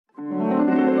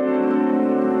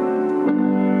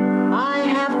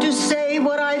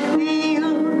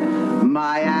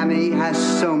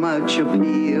so much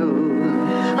appeal.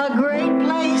 A great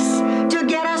place to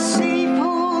get a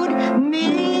seafood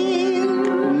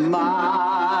meal.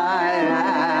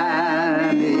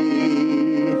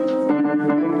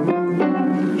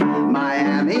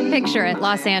 Miami. Picture it,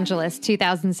 Los Angeles,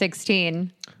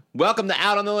 2016. Welcome to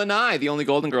Out on the Lanai, the only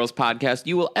Golden Girls podcast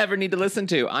you will ever need to listen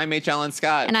to. I'm H. Allen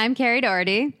Scott. And I'm Carrie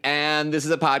Doherty. And this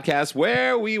is a podcast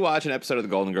where we watch an episode of the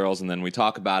Golden Girls and then we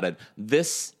talk about it.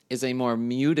 This is a more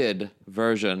muted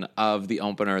version of the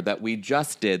opener that we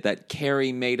just did that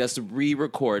Carrie made us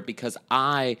re-record because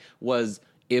I was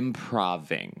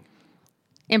improving.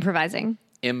 Improvising.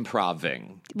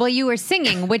 Well, you were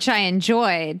singing, which I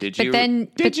enjoyed. Did you?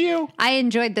 Did you? I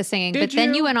enjoyed the singing, Did but then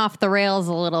you? you went off the rails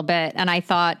a little bit, and I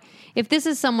thought, if this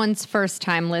is someone's first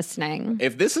time listening.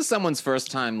 If this is someone's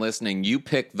first time listening, you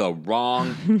picked the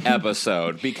wrong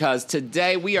episode because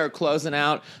today we are closing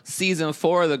out season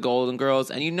 4 of the Golden Girls,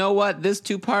 and you know what? This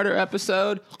two-parter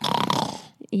episode...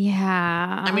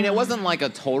 Yeah. I mean, it wasn't like a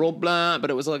total blunt,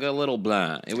 but it was like a little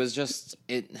blunt. It was just,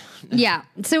 Yeah.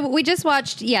 So we just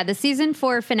watched, the season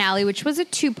 4 finale, which was a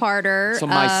two-parter. So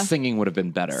my singing would have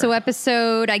been better. So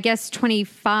episode, I guess,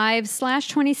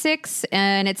 25/26,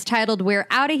 and it's titled We're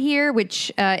Outta Here,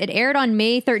 which it aired on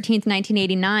May 13th,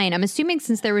 1989. I'm assuming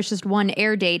since there was just one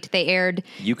air date, they aired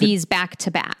these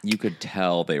back-to-back. You could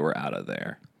tell they were out of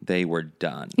there. They were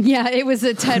done. Yeah, it was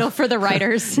a title for the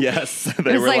writers. Yes. They it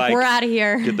was were like, we're out of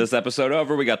here. Get this episode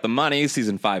over. We got the money.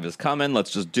 Season 5 is coming. Let's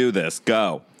just do this.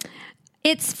 Go.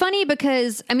 It's funny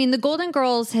because, I mean, the Golden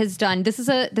Girls has done, this is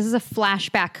a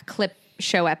flashback clip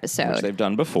show episode. Which they've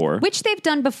done before.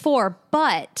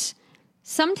 But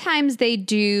sometimes they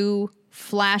do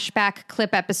flashback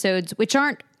clip episodes, which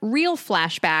aren't real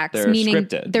flashbacks, they're meaning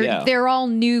scripted, they're all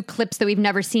new clips that we've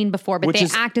never seen before, but they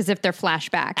act as if they're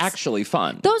flashbacks. Actually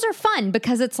fun. Those are fun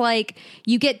because it's like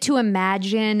you get to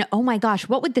imagine, oh my gosh,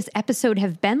 what would this episode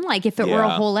have been like if it were a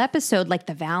whole episode, like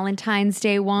the Valentine's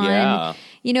Day one? Yeah.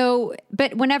 You know,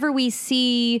 but whenever we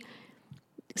see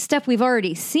stuff we've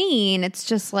already seen, it's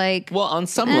just like, well, on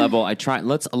some level, I try.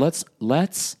 Let's go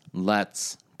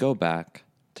back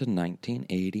to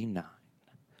 1989.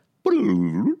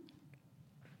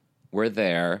 We're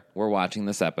there. We're watching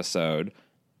this episode,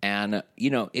 and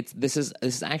this is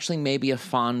actually maybe a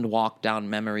fond walk down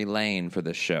memory lane for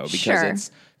this show because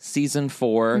it's season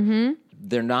 4. Mm-hmm.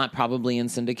 They're not probably in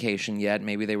syndication yet.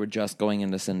 Maybe they were just going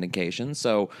into syndication.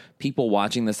 So people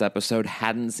watching this episode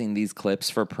hadn't seen these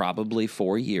clips for probably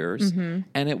 4 years, and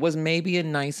it was maybe a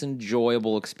nice,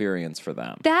 enjoyable experience for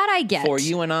them. That I get. For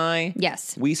you and I,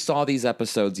 yes, we saw these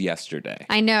episodes yesterday.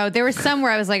 I know. There was some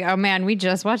where I was like, oh man, we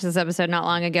just watched this episode not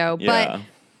long ago. Yeah. But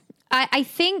I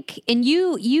think, and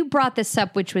you brought this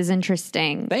up, which was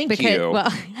interesting. Thank you.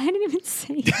 Well, I didn't even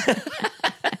say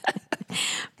that.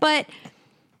 But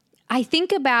I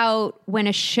think about when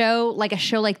a show like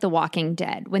The Walking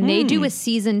Dead, when they do a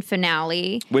season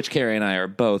finale. Which Carrie and I are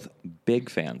both big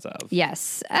fans of.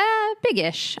 Yes.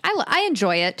 Big-ish. I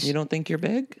enjoy it. You don't think you're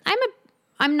big?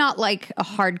 I'm not like a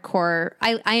hardcore.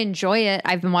 I enjoy it.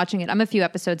 I've been watching it. I'm a few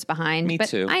episodes behind. Me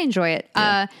too. I enjoy it.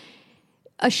 Yeah.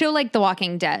 A show like The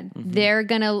Walking Dead, they're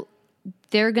gonna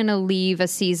leave a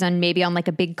season maybe on like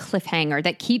a big cliffhanger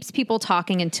that keeps people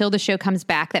talking until the show comes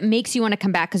back, that makes you want to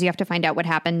come back because you have to find out what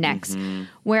happened next.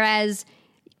 Whereas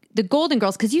the Golden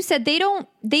Girls, because you said they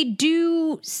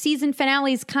do season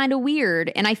finales kind of weird.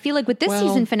 And I feel like with this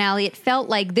season finale, it felt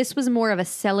like this was more of a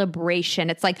celebration.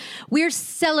 It's like we're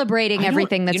celebrating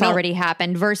everything that's already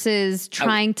happened versus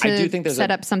trying to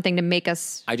set up something to make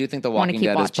us. I do think The Walking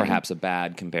Dead is perhaps a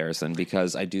bad comparison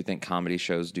because I do think comedy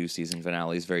shows do season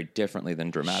finales very differently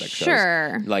than dramatic shows.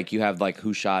 Sure. Like you have like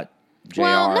Who Shot JR,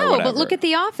 well, no, whatever. but look at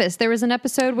The Office. There was an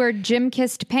episode where Jim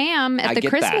kissed Pam at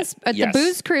the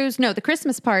booze cruise. No, the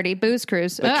Christmas party booze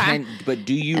cruise. But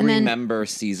do you remember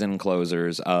season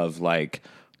closers of like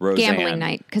Roseanne, Gambling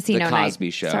Night, Casino The Cosby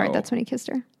Night? Show? Sorry, that's when he kissed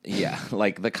her. Yeah,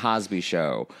 like The Cosby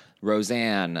Show,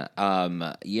 Roseanne.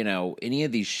 Any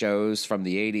of these shows from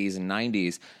the 80s and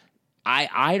 90s.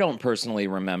 I don't personally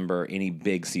remember any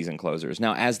big season closers.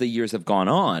 Now, as the years have gone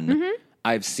on.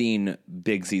 I've seen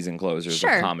big season closers of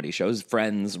comedy shows.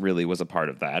 Friends really was a part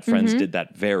of that. Friends did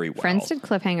that very well. Friends did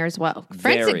cliffhangers well.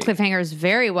 Friends did cliffhangers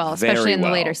very well, especially in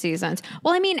the later seasons.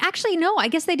 Well, I mean, actually, no. I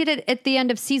guess they did it at the end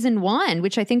of season 1,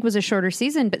 which I think was a shorter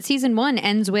season. But season 1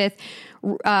 ends with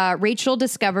Rachel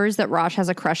discovers that Rosh has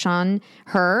a crush on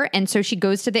her, and so she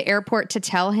goes to the airport to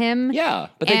tell him. Yeah,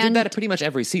 but they did that pretty much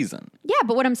every season. Yeah,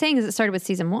 but what I'm saying is it started with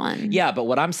season 1. Yeah, but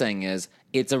what I'm saying is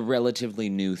it's a relatively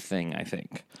new thing, I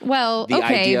think. Well,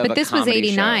 okay, but this was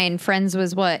 89. Show. Friends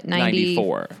was what,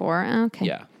 94? Okay.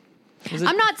 Yeah.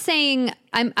 I'm not saying,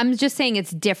 I'm just saying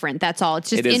it's different. That's all. It's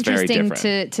just interesting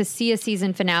to see a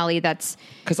season finale that's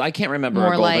because I can't remember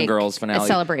more a Golden like Girls finale a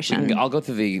celebration. I'll go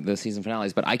through the season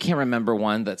finales, but I can't remember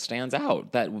one that stands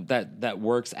out that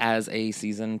works as a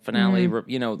season finale.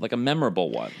 You know, like a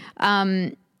memorable one.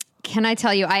 Can I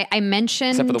tell you? I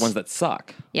mentioned except for the ones that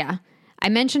suck. Yeah. I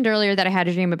mentioned earlier that I had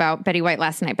a dream about Betty White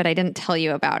last night, but I didn't tell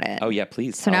you about it. Oh, yeah,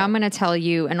 please. So now I'm going to tell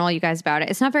you and all you guys about it.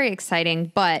 It's not very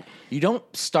exciting, but... You don't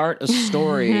start a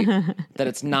story that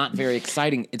it's not very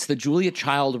exciting. It's the Julia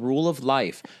Child rule of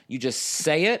life. You just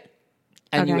say it,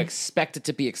 and you expect it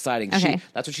to be exciting. Okay.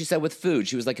 That's what she said with food.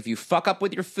 She was like, if you fuck up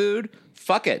with your food,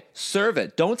 fuck it. Serve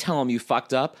it. Don't tell them you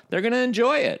fucked up. They're going to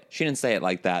enjoy it. She didn't say it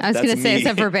like that. I was going to say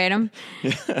it's verbatim.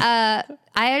 I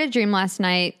had a dream last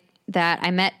night that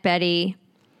I met Betty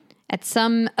at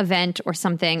some event or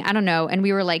something. I don't know. And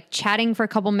we were like chatting for a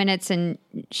couple minutes and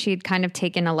she'd kind of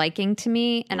taken a liking to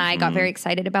me. And I got very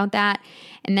excited about that.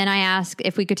 And then I asked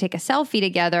if we could take a selfie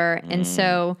together. And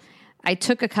so I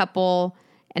took a couple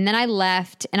and then I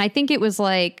left. And I think it was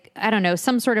like, I don't know,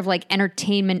 some sort of like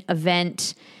entertainment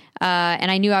event. And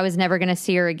I knew I was never going to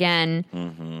see her again.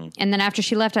 And then after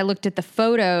she left, I looked at the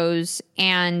photos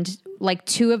and like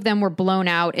 2 of them were blown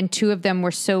out and 2 of them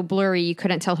were so blurry you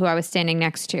couldn't tell who I was standing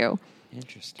next to.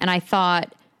 Interesting. And I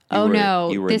thought,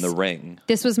 you were in the ring.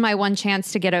 This was my one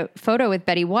chance to get a photo with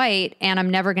Betty White and I'm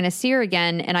never going to see her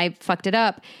again. And I fucked it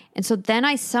up. And so then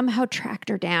I somehow tracked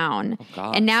her down. Oh,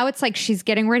 God. And now it's like she's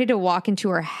getting ready to walk into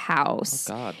her house.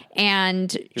 Oh, God.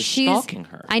 And she's stalking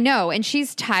her. I know. And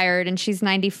she's tired and she's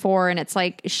 94. And it's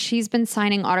like she's been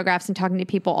signing autographs and talking to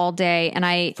people all day.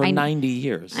 And For 90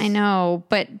 years. I know.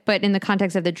 But in the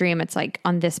context of the dream, it's like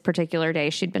on this particular day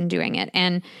she'd been doing it.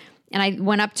 And I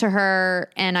went up to her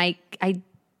and I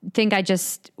think I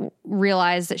just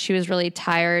realized that she was really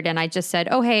tired and I just said,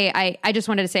 oh, hey, I just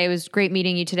wanted to say it was great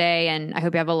meeting you today and I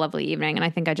hope you have a lovely evening. And I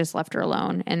think I just left her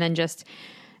alone and then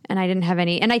and I didn't have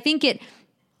any. And I think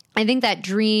that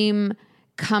dream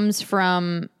comes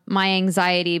from my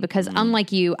anxiety because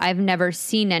unlike you, I've never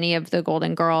seen any of the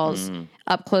Golden Girls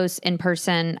up close in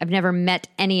person. I've never met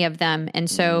any of them. And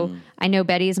so I know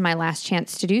Betty is my last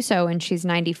chance to do so and she's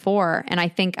 94. And I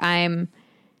think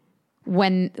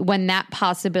when that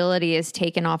possibility is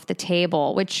taken off the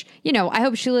table, which, you know, I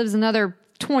hope she lives another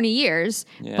 20 years,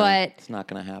 but it's not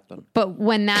going to happen. But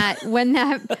when that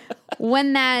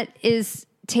is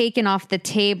taken off the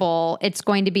table, it's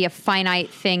going to be a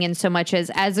finite thing in so much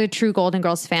as a true Golden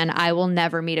Girls fan, I will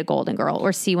never meet a Golden Girl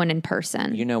or see one in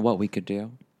person. You know what we could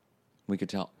do? We could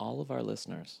tell all of our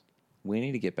listeners, we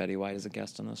need to get Betty White as a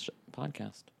guest on this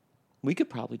podcast. We could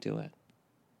probably do it.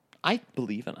 I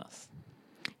believe in us.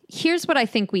 Here's what I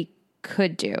think we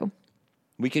could do.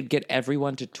 We could get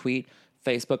everyone to tweet,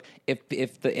 Facebook.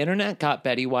 If the internet got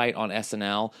Betty White on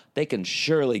SNL, they can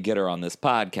surely get her on this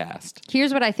podcast.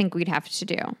 Here's what I think we'd have to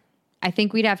do. I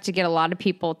think we'd have to get a lot of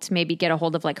people to maybe get a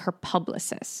hold of like her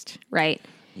publicist, right?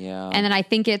 Yeah. And then I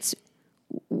think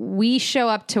we show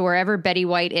up to wherever Betty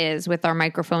White is with our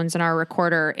microphones and our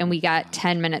recorder and we got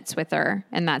 10 minutes with her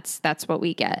and that's what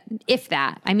we get. If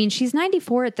that. I mean, she's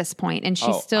 94 at this point and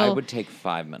she's still... I would take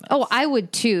 5 minutes. Oh, I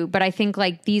would too. But I think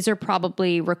like these are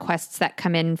probably requests that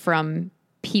come in from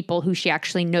people who she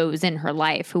actually knows in her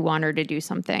life who want her to do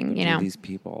something, you know? These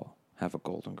people have a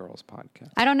Golden Girls podcast.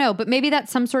 I don't know, but maybe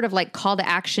that's some sort of like call to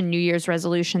action New Year's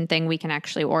resolution thing we can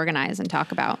actually organize and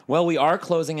talk about. Well, we are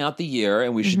closing out the year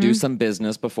and we should do some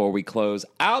business before we close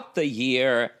out the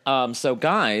year. So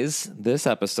guys, this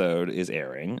episode is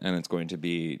airing and it's going to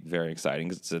be very exciting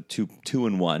because it's a two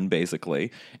in one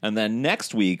basically. And then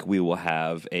next week we will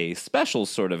have a special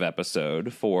sort of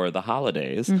episode for the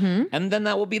holidays. And then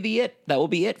that will be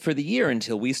it for the year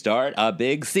until we start a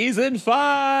big season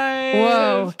 5.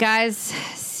 Whoa, guys.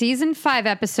 Season 5,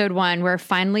 episode 1, we're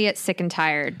finally at Sick and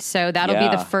Tired. So that'll be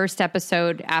the first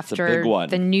episode after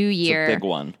the new year. It's a big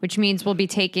one. Which means we'll be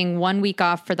taking 1 week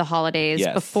off for the holidays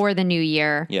before the new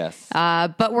year. Yes.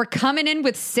 But we're coming in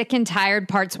with Sick and Tired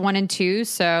parts 1 and 2.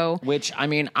 So, which, I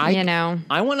mean, I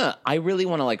really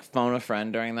want to like phone a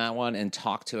friend during that one and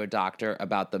talk to a doctor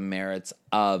about the merits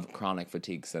of chronic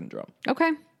fatigue syndrome.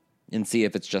 Okay. And see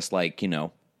if it's just like, you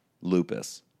know,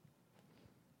 lupus.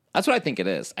 That's what I think it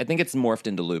is. I think it's morphed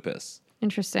into lupus.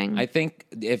 Interesting. I think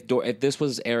if this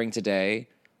was airing today,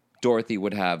 Dorothy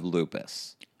would have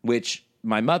lupus, which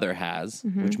my mother has,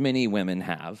 which many women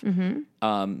have.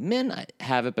 Men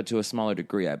have it, but to a smaller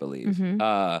degree, I believe. And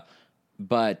I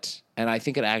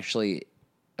think it actually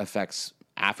affects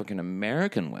African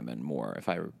American women more,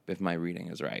 if my reading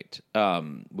is right,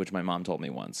 which my mom told me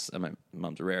once. And my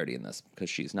mom's a rarity in this because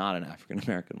she's not an African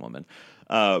American woman.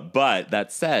 But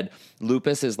that said,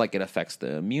 lupus is like it affects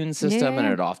the immune system, and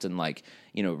it often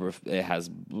it has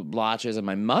blotches. And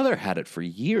my mother had it for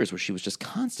years, where she was just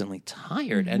constantly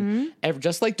tired, and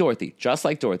just like Dorothy,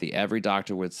 every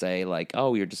doctor would say like,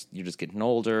 "Oh, you're just getting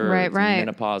older, right,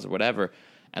 menopause or whatever."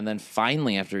 And then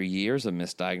finally, after years of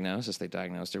misdiagnosis, they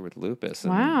diagnosed her with lupus.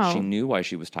 And wow. she knew why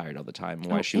she was tired all the time,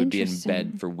 why she would be in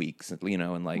bed for weeks,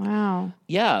 and like, wow.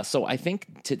 Yeah. So I think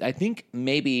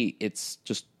maybe it's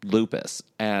just lupus,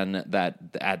 and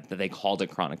that they called it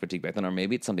chronic fatigue back then, or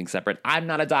maybe it's something separate. I'm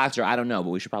not a doctor. I don't know,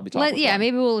 but we should probably talk. Yeah,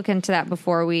 maybe we'll look into that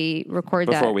before we record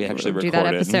that. Before we actually record that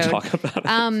episode. And talk about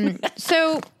it.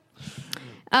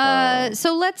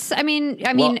 So let's.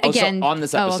 Again, on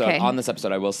this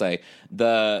episode, I will say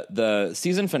the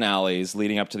season finales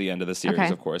leading up to the end of the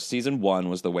series. Of course, season 1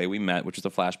 was The Way We Met, which was a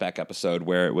flashback episode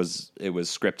where it was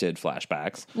scripted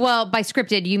flashbacks. Well, by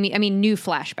scripted, you mean new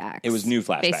flashbacks? It was new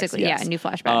flashbacks, basically. Yes. Yeah, new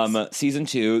flashbacks. Season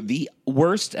 2, the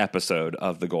worst episode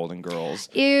of the Golden Girls.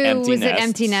 Ew, Empty was Nest. it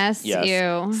Empty Nest? Yes.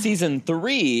 Ew. Season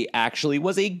 3 actually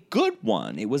was a good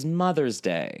one. It was Mother's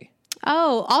Day.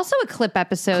 Oh, also a clip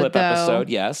episode,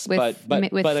 Yes, with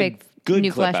fake good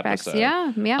new clip flashbacks. Episode.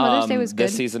 Yeah, Mother's Day was good.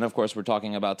 This season, of course, we're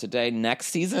talking about today. Next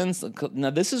season's now.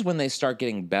 This is when they start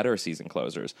getting better season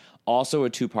closers. Also,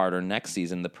 a 2-parter next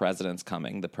season. The President's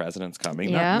Coming.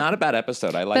 Yeah. Not a bad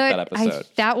episode. I like that episode.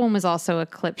 That one was also a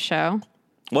clip show.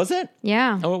 Was it?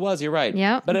 Yeah. Oh, it was. You're right.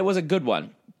 Yeah. But it was a good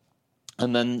one.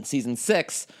 And then season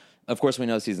 6. Of course, we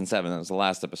know season 7, that was the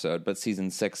last episode, but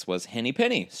season 6 was Henny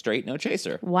Penny, Straight No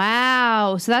Chaser.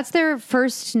 Wow. So that's their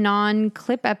first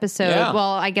non-clip episode. Yeah.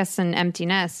 Well, I guess an Empty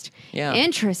Nest. Yeah.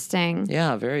 Interesting.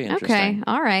 Yeah, very interesting. Okay,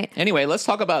 all right. Anyway, let's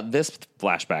talk about this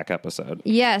flashback episode.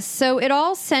 Yes, so it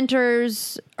all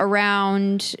centers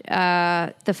around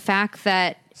the fact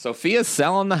that Sophia's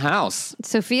selling the house.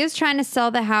 Sophia's trying to sell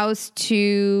the house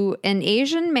to an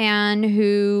Asian man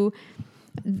who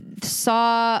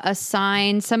saw a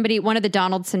sign. One of the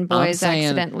Donaldson boys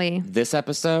accidentally. This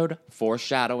episode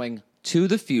foreshadowing to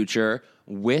the future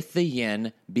with the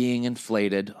yen being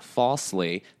inflated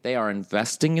falsely. They are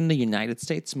investing in the United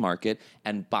States market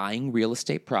and buying real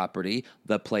estate property,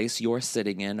 the place you're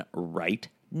sitting in right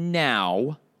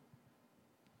now.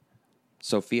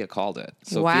 Sophia called it.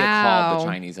 Sophia called the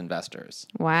Chinese investors.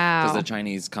 Wow. Because the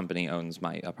Chinese company owns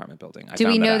my apartment building. Do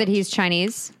we know that he's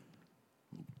Chinese?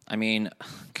 I mean,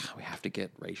 God, we have to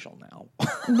get racial now.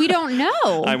 We don't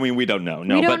know. I mean, we don't know.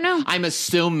 No, we don't know. I'm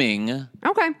assuming.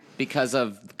 Okay. Because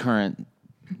of the current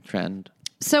trend.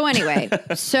 So anyway,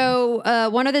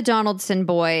 one of the Donaldson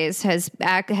boys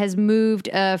has moved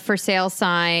a for sale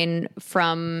sign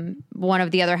from one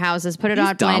of the other houses, put it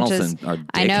on Blanche's.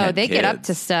 I know they get up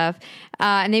to stuff,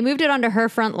 and they moved it onto her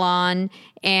front lawn,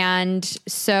 and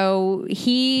so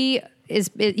he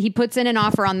puts in an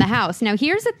offer on the house. Now,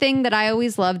 here's the thing that I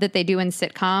always love that they do in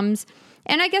sitcoms,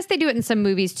 and I guess they do it in some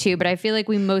movies too, but I feel like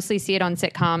we mostly see it on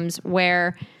sitcoms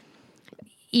where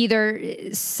either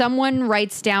someone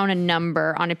writes down a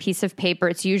number on a piece of paper.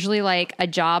 It's usually like a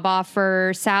job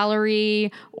offer,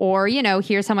 salary, or,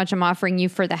 here's how much I'm offering you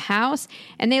for the house.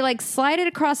 And they like slide it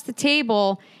across the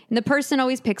table, and the person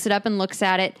always picks it up and looks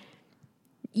at it.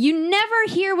 You never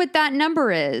hear what that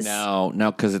number is. No,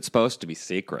 because it's supposed to be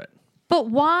secret. But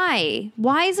why?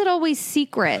 Why is it always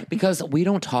secret? Because we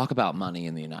don't talk about money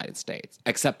in the United States,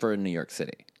 except for in New York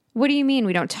City. What do you mean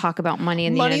we don't talk about money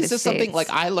in the United States? Money's just something like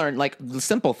I learned, like the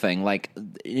simple thing, like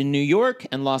in New York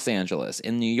and Los Angeles.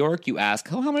 In New York, you ask,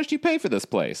 how much do you pay for this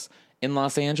place? In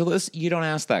Los Angeles, you don't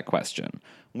ask that question.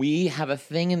 We have a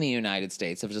thing in the United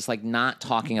States of just like not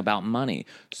talking about money.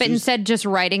 But instead just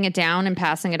writing it down and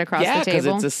passing it across the table? Yeah, because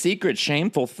it's a secret,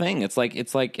 shameful thing. It's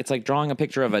like drawing a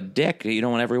picture of a dick you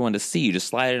don't want everyone to see. You just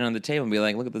slide it on the table and be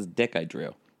like, look at this dick I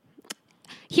drew.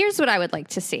 Here's what I would like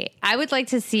to see. I would like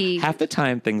to see... Half the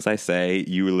time things I say,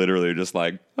 you literally are just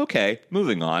like, okay,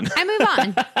 moving on. I move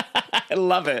on. I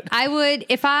love it. I would,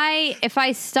 if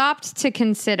I stopped to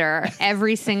consider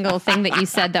every single thing that you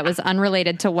said that was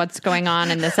unrelated to what's going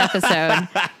on in this episode,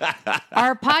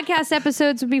 our podcast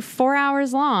episodes would be 4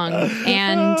 hours long.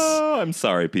 And I'm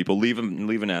sorry, people. Leave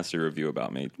a nasty review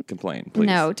about me. Complain, please.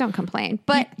 No, don't complain.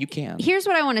 But you can. Here's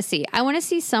what I want to see. I want to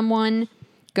see someone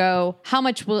go, how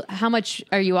much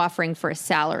are you offering for a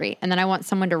salary? And then I want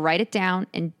someone to write it down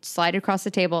and slide it across the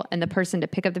table, and the person to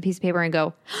pick up the piece of paper and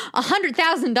go,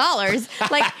 $100,000.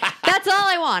 Like, that's all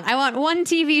I want. I want one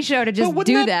TV show to just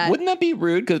do that. Wouldn't that be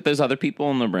rude because there's other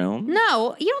people in the room?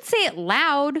 No, you don't say it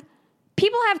loud.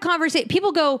 people have conversation.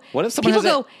 People go. What if someone people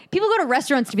has go? People go to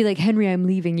restaurants to be like, Henry, I'm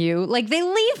leaving you. Like they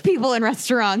leave people in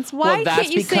restaurants. Why Well, that's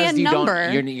can't you say a because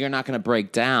number? you're not going to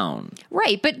break down.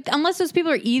 Right, but unless those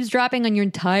people are eavesdropping on your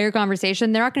entire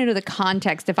conversation, they're not going to know the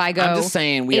context. If I go, I'm just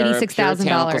saying we are a puritanical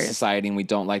 $86,000. society and we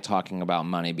don't like talking about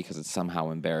money because it's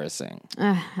somehow embarrassing.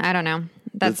 I don't know.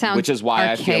 That sounds Which is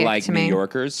why I feel archaic like to New me.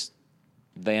 Yorkers,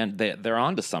 they're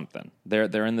onto something.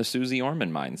 They're in the Susie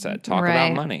Orman mindset. Talk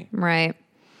about money. Right.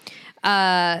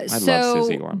 love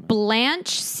Susie Orman. Blanche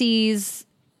sees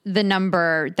the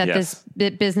number that Yes. this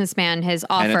businessman has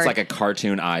offered. And it's like a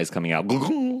cartoon eyes coming out.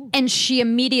 And she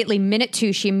immediately, minute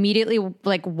 2, she immediately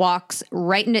like walks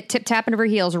right into tip-tapping of her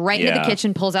heels, right into the Yeah.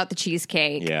 kitchen, pulls out the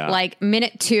cheesecake. Yeah. Like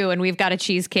minute 2 and we've got a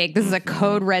cheesecake. This is a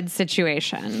code red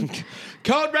situation.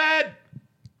 Code red!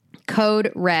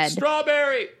 Code red.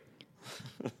 Strawberry!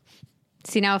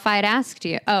 See, now if I had asked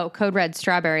you, code red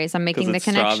strawberries, I'm making the it's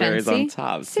connection. strawberries See? on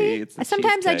top. See, it's the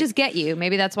Sometimes I cheesecake. just get you.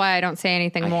 Maybe that's why I don't say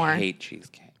anything more. I hate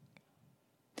cheesecake.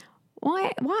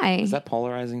 Why? Why? Is that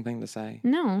polarizing thing to say?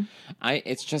 No.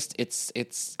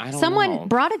 It's I don't Someone know.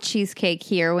 brought a cheesecake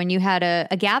here when you had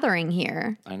a gathering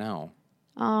here. I know.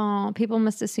 Oh, people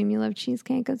must assume you love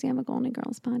cheesecake because you have a Golden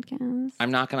Girls podcast.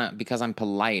 I'm not gonna, because I'm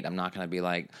polite, I'm not gonna be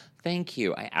like, thank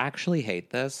you. I actually hate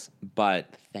this,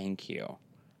 but thank you.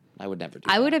 I would never do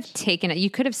that. I would have taken it. You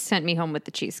could have sent me home with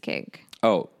the cheesecake.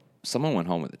 Oh, someone went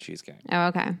home with the cheesecake. Oh,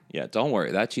 okay. Yeah, don't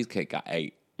worry. That cheesecake got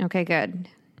 8. Okay, good.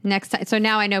 Next time. So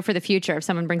now I know for the future, if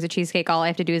someone brings a cheesecake, all I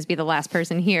have to do is be the last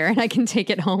person here and I can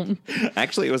take it home.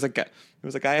 Actually, it was a guy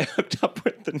I hooked up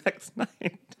with the next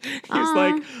night. He was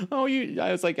like, "Oh, you."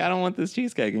 I was like, "I don't want this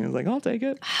cheesecake," and he was like, "I'll take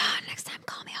it." Next time,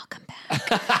 call me. I'll come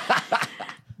back.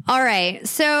 All right.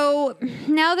 So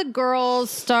now the girls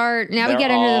start. Now we They're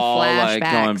get into the all, flashbacks.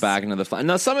 like going back into the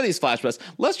now. Some of these flashbacks.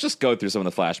 Let's just go through some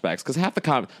of the flashbacks because half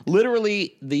the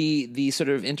literally the sort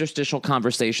of interstitial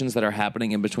conversations that are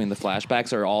happening in between the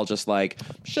flashbacks are all just like,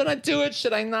 should I do it?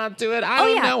 Should I not do it? I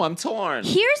don't know. I'm torn.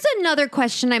 Here's another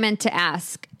question I meant to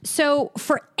ask. So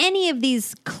for any of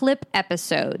these clip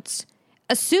episodes,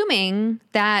 assuming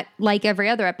that, like every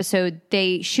other episode,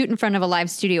 they shoot in front of a live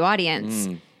studio audience,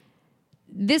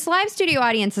 this live studio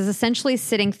audience is essentially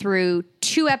sitting through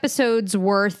 2 episodes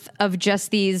worth of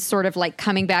just these sort of like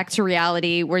coming back to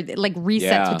reality where like resets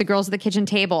Yeah. with the girls at the kitchen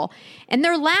table. And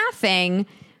they're laughing,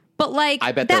 but like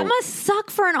I bet that there- must suck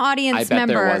for an audience I bet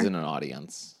member. there wasn't an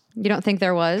audience. You don't think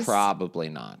there was? Probably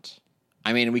not.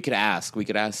 I mean, we could ask,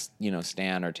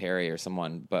 Stan or Terry or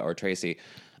someone, or Tracy.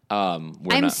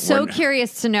 I'm so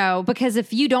curious to know because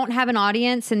if you don't have an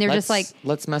audience and they're just like,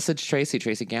 let's message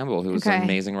Tracy Gamble, who's Okay. an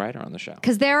amazing writer on the show,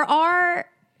 because there are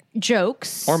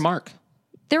jokes. or Mark.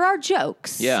 There are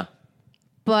jokes. Yeah,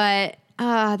 But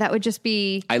that would just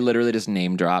be. I literally just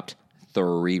name dropped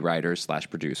 3 writers /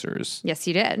 producers. Yes,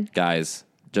 you did. Guys,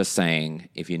 just saying,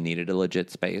 if you needed a legit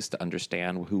space to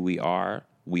understand who we are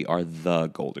the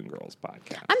Golden Girls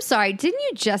podcast. I'm sorry. Didn't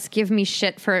you just give me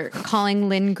shit for calling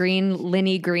Linny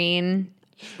Green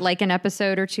like an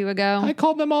episode or 2 ago? I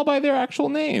called them all by their actual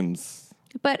names.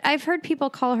 But I've heard people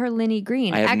call her Linny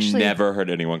Green. I have never heard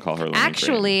anyone call her Linny Green.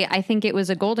 Actually, I think it was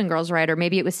a Golden Girls writer.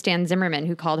 Maybe it was Stan Zimmerman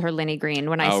who called her Linny Green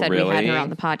when I said we had really? her on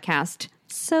the podcast.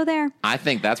 So there. I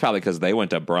think that's probably because they went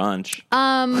to brunch.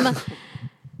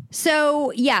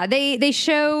 So yeah, they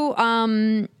show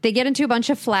they get into a bunch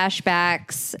of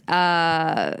flashbacks.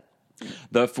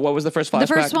 What was the first flashback? The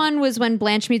first one was when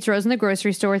Blanche meets Rose in the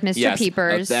grocery store with Mr. Yes.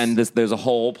 Peepers. And there's a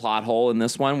whole plot hole in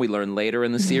this one. We learn later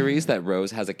in the series that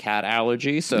Rose has a cat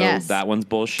allergy, so Yes. that one's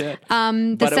bullshit.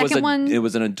 The second one, it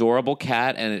was an adorable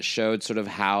cat, and it showed sort of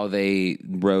how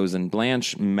Rose and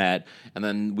Blanche met, and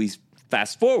then we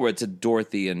fast forward to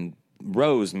Dorothy and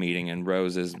Rose meeting, and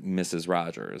Rose is Mrs.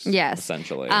 Rogers. yes,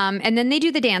 essentially. And then they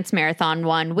do the dance marathon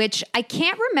one, which I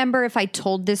can't remember if I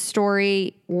told this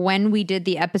story when we did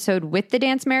the episode with the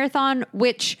dance marathon,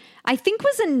 which I think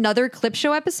was another clip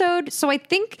show episode. So I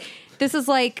think this is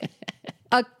like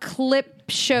a clip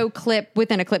show clip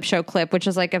within a clip show clip, which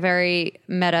is like a very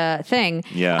meta thing.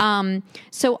 Yeah.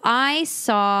 So I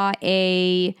saw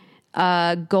a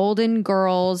Golden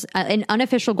Girls, an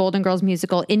unofficial Golden Girls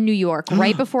musical in New York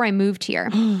right before I moved here.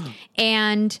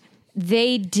 And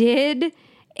they did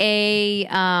a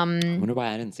I wonder why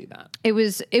I didn't see that. it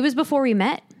was before we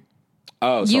met.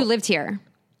 Oh, so You lived here.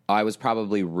 I was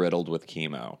probably riddled with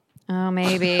chemo. Oh,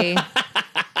 maybe.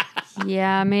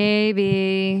 Yeah,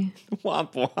 maybe.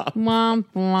 Womp womp. Womp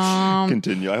womp.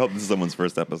 Continue. I hope this is someone's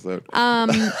first episode.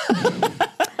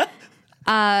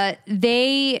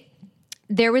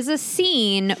 There was a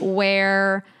scene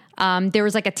where there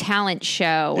was like a talent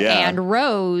show, and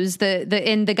Rose,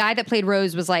 the guy that played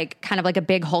Rose was like kind of like a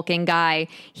big hulking guy.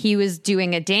 He was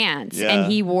doing a dance,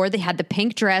 and he had the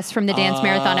pink dress from the Dance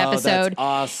Marathon episode. That's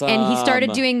awesome. And he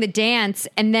started doing the dance,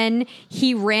 and then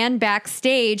he ran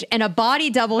backstage, and a body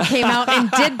double came out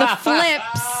and did the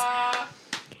flips.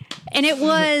 And it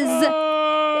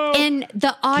was, and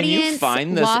the audience Can you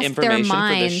find this lost information their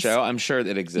minds. for this show? I'm sure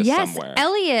it exists somewhere.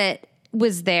 Elliot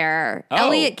was there. Oh.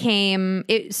 Elliot came.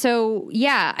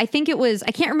 I think it was,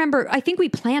 I can't remember. I think we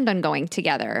planned on going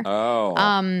together. Oh.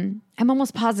 I'm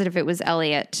almost positive it was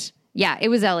Elliot. Yeah, it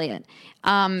was Elliot.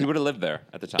 He would have lived there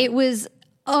at the time. It was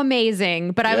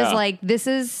amazing, but I was like, this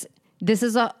is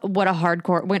what a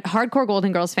hardcore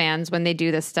Golden Girls fans, when they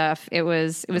do this stuff, it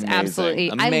was absolutely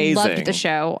Amazing. I loved the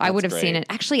show. I would have great. seen it.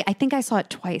 Actually, I think I saw it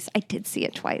twice. I did see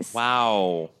it twice.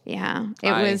 Wow. Yeah.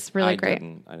 It was really great.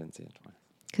 I didn't see it twice.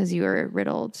 Because you were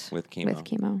riddled With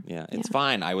chemo. Yeah, it's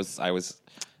fine. I was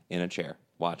in a chair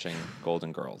watching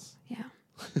Golden Girls. Yeah.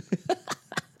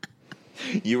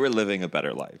 You were living a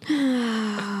better life.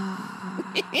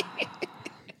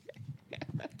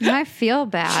 I feel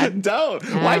bad. Don't.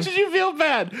 Why should you feel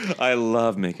bad? I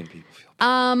love making people feel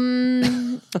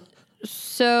bad.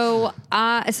 So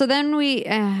then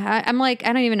I'm like,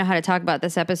 I don't even know how to talk about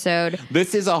this episode.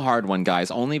 This is a hard one,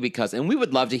 guys, only because, and we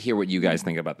would love to hear what you guys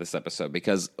think about this episode,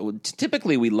 because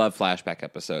typically we love flashback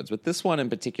episodes, but this one in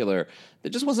particular,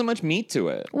 there just wasn't much meat to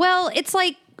it. Well, it's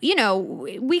like,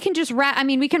 we can just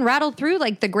we can rattle through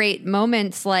like the great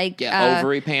moments, like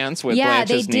ovary pants with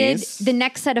Blanche's niece. The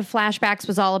next set of flashbacks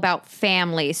was all about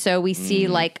family. So we see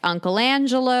like Uncle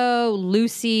Angelo,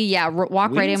 Lucy,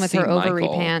 walk right in with her ovary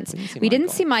pants. We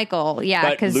didn't see Michael,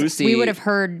 because we would have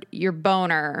heard your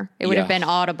boner. It would have been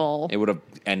audible. It would have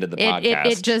ended the podcast.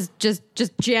 It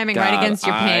just jamming right against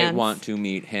your pants. I want to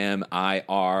meet him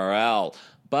IRL.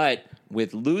 But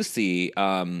with Lucy,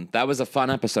 that was a fun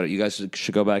episode. You guys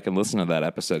should go back and listen to that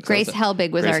episode. Grace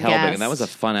Helbig was our guest. And that was a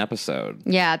fun episode.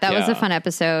 Yeah, that was a fun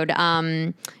episode.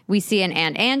 We see an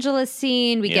Aunt Angela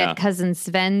scene. We get Cousin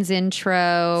Sven's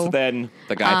intro. So then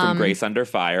the guy from Grace Under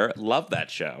Fire. Love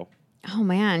that show. Oh,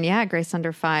 man. Yeah, Grace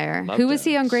Under Fire. Loved Who was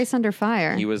he it. on Grace Under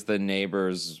Fire? He was the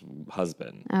neighbor's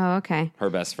husband. Oh, okay.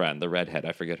 Her best friend, the redhead.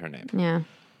 I forget her name. Yeah.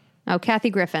 Oh, Kathy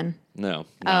Griffin. No.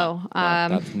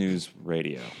 That's news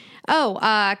radio. Oh,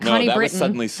 Connie that Britton. was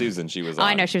Suddenly Susan she was on. Oh,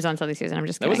 I know she was on Suddenly Susan. I'm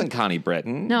just kidding. That wasn't Connie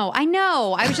Britton. No, I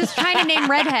know. I was just trying to name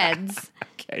redheads.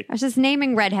 Okay. I was just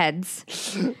naming redheads.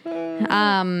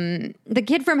 The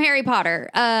kid from Harry Potter.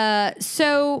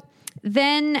 So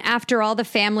then after all the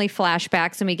family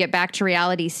flashbacks and we get back to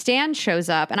reality, Stan shows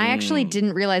up. And I actually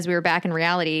didn't realize we were back in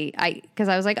reality because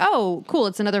I was like, oh, cool.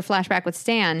 It's another flashback with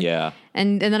Stan. Yeah.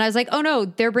 And then I was like, oh, no,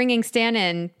 they're bringing Stan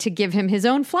in to give him his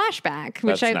own flashback.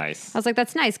 Which That's nice. I was like,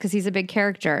 that's nice because he's a big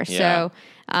character. Yeah.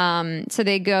 So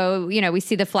they go, we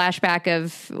see the flashback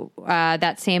of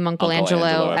that same Uncle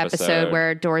Angelo episode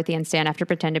where Dorothy and Stan have to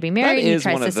pretend to be married. That And is he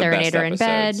tries one to of the serenade best her in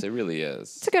bed. episodes. It really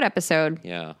is. It's a good episode.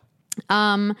 Yeah.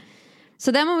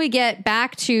 So then when we get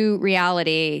back to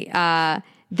reality,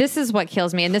 this is what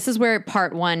kills me. And this is where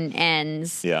part one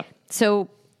ends. Yeah. So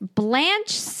Blanche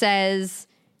says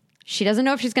she doesn't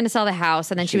know if she's going to sell the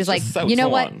house. And then she She's was like, just so you know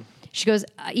what? torn. She goes,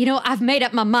 I've made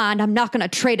up my mind. I'm not going to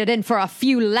trade it in for a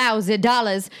few lousy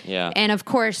dollars. Yeah. And of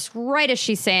course, right as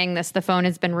she's saying this, the phone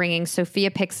has been ringing.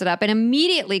 Sophia picks it up and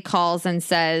immediately calls and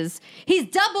says, he's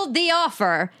doubled the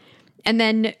offer. And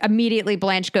then immediately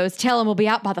Blanche goes, tell him we'll be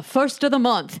out by the 1st of the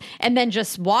month. And then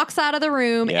just walks out of the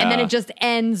room. Yeah. And then it just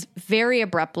ends very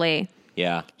abruptly.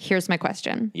 Yeah. Here's my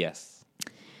question. Yes.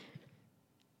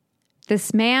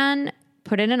 This man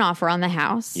put in an offer on the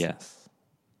house. Yes.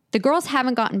 The girls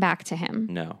haven't gotten back to him.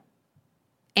 No.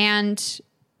 And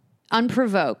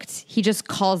unprovoked, he just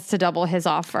calls to double his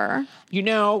offer.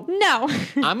 No.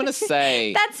 I'm going to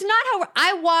say. That's not how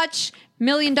I watch $1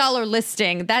 Million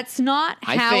Listing. That's not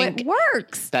how it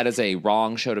works. That is a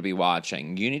wrong show to be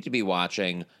watching. You need to be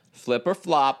watching Flip or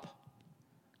Flop.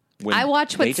 I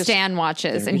watch what Stan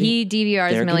watches, and he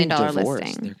DVRs $1 Million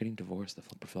Listing. They're getting divorced, the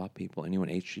Flip or Flop people. Anyone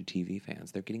HGTV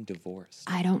fans, they're getting divorced.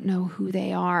 I don't know who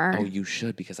they are. Oh, you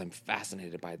should, because I'm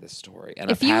fascinated by this story.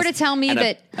 And if you were to tell me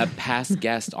that a past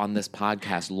guest on this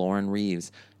podcast, Lauren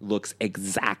Reeves, looks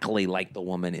exactly like the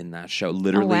woman in that show.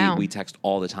 Literally, we text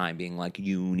all the time being like,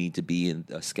 you need to be in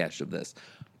a sketch of this.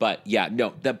 But yeah,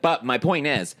 no, but my point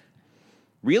is,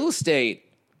 real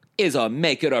estate is a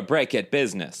make it or break it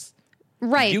business.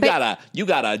 Right, You but-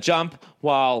 gotta jump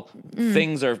while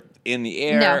things are in the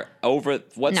air. No. Over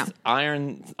what's No.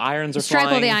 irons are Strike while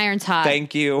flying. the iron's hot.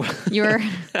 Thank you. You're.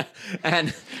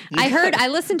 And I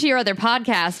listened to your other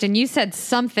podcast, and you said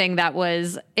something that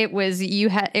was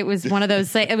one of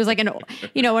those, it was like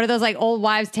one of those like old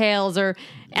wives' tales, and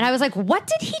I was like, what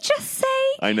did he just say?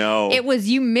 I know. It was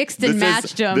you mixed and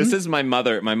matched them. This is my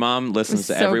mother. My mom listens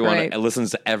to so everyone. great. Listens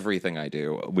to everything I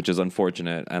do, which is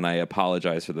unfortunate, and I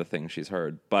apologize for the things she's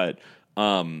heard. But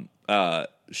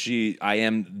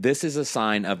this is a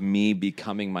sign of me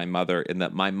becoming my mother, in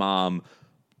that my mom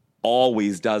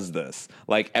always does this.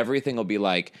 Like, everything will be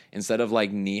like, instead of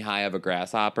like knee high of a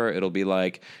grasshopper, it'll be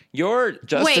like, you're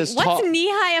just Wait, as what's tall. knee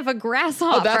high of a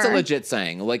grasshopper? Oh, that's a legit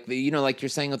saying. Like, like you're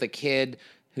saying with a kid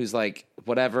who's like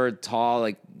whatever tall,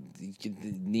 like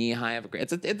knee high of a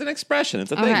it's an expression.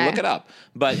 It's a thing. Okay. Look it up.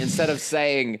 But instead of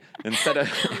saying Why are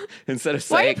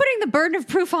you putting the burden of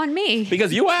proof on me?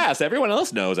 because you asked, everyone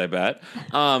else knows, I bet.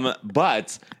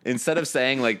 But instead of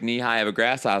saying like knee high of a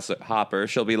grasshopper,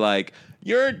 she'll be like,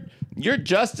 you're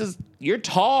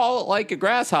tall like a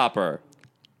grasshopper.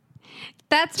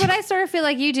 That's what I sort of feel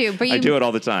like you do. But I do it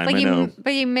all the time. But I know.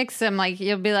 But you mix them. Like,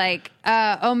 you'll be like,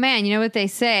 oh man, you know what they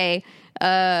say?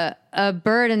 A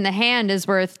bird in the hand is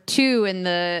worth two in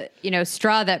the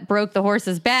straw that broke the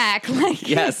horse's back. Like,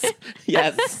 Yes.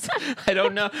 I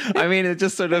don't know. I mean, it's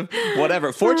just sort of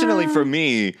whatever. Fortunately for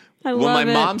me, I when my love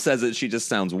it. mom says it, she just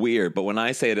sounds weird. But when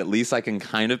I say it, at least I can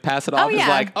kind of pass it off. yeah. It's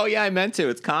like, oh yeah, I meant to.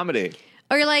 It's comedy.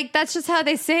 Or you're like, that's just how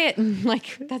they say it.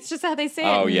 Like, that's just how they say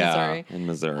it. Oh in yeah, Missouri. in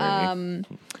Missouri. Man,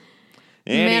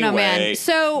 Anyway, oh man.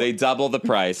 So they double the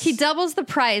price. He doubles the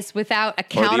price without a Or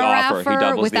the counter offer. He offer,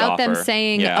 doubles the without them offer.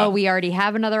 saying, Yeah. "Oh, we already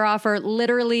have another offer."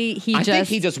 Literally, I think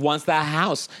he just wants that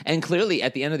house. And clearly,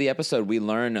 at the end of the episode, we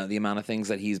learn the amount of things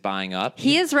that he's buying up.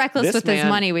 He is reckless This with his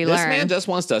money, we This learn. man just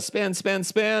wants to spin.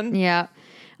 Yeah.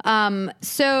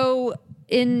 So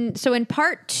in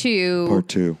part two. Part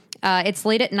two. It's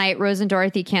late at night. Rose and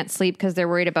Dorothy can't sleep because they're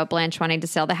worried about Blanche wanting to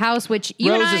sell the house, which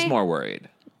you and Rose I, is more worried.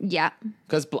 Yeah.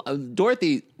 Because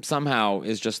Dorothy somehow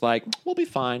is just like, we'll be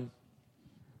fine.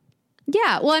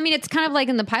 Yeah. Well, I mean, it's kind of like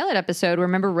in the pilot episode.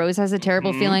 Remember, Rose has a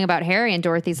terrible feeling about Harry, and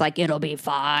Dorothy's like, it'll be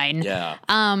fine. Yeah.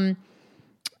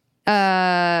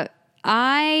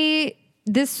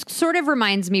 This sort of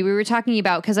reminds me, we were talking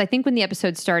about, because I think when the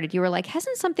episode started, you were like,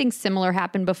 hasn't something similar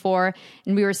happened before?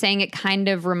 And we were saying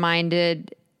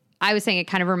I was saying it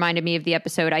kind of reminded me of the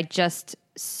episode. I just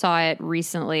saw it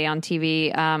recently on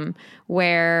TV,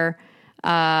 where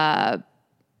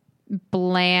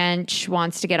Blanche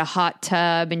wants to get a hot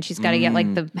tub, and she's got to get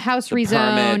like the house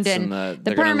rezoned permits and and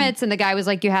the permits, and the guy was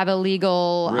like, you have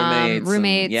illegal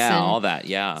roommates. Yeah, and all that,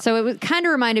 yeah. So it was kind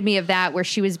of reminded me of that, where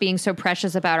she was being so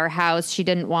precious about her house. She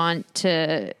didn't want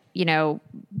to,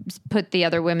 put the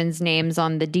other women's names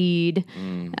on the deed.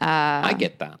 I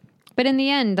get that. But in the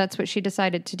end, that's what she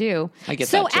decided to do. I get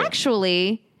so that, too.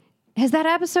 actually, has that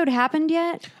episode happened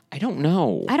yet? I don't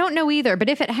know. I don't know either. But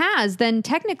if it has, then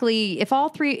technically, if all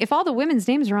the women's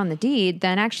names are on the deed,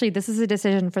 then actually this is a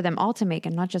decision for them all to make,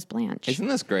 and not just Blanche. Isn't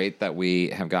this great that we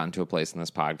have gotten to a place in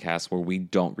this podcast where we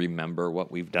don't remember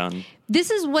what we've done? This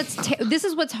is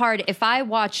what's hard. If I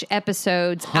watch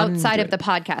episodes outside of the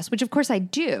podcast, which of course I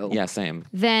do. Yeah, same.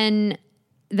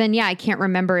 Then yeah, I can't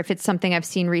remember if it's something I've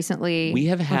seen recently. We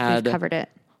have or if had we've covered it.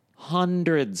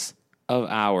 Hundreds of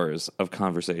hours of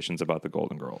conversations about the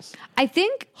Golden Girls. I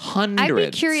think I'd be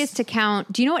Hundreds. curious to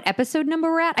count. Do you know what episode number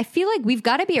we're at? I feel like we've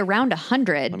got to be around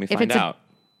 100. Let me find out.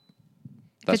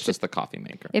 That's just the coffee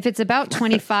maker. If it's about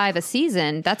 25 a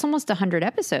season, that's almost 100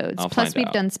 episodes. I'll Plus, find we've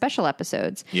out. done special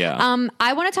episodes. Yeah.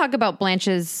 I want to talk about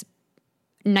Blanche's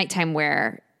nighttime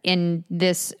wear in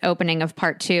this opening of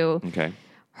part 2. Okay.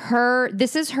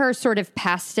 This is her sort of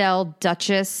pastel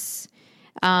Duchess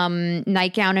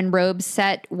nightgown and robe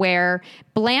set, where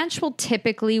Blanche will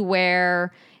typically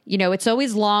wear, it's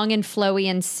always long and flowy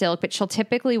and silk, but she'll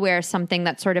typically wear something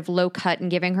that's sort of low cut and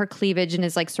giving her cleavage and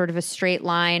is like sort of a straight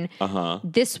line. Uh-huh.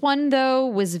 This one, though,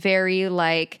 was very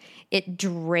like, it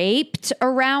draped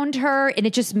around her, and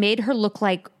it just made her look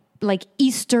like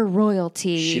Easter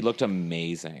royalty. She looked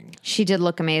amazing. She did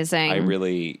look amazing.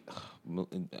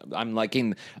 I'm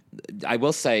liking, I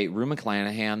will say, Rue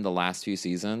McClanahan, the last few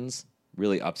seasons,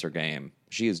 really ups her game.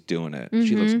 She is doing it.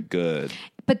 She looks good.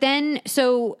 But then,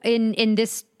 so in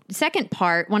this second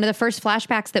part, one of the first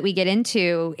flashbacks that we get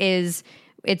into is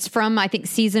It's from, I think,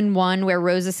 season 1 where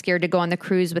Rose is scared to go on the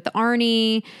cruise with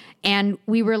Arnie. And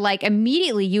we were like,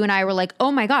 immediately, you and I were like,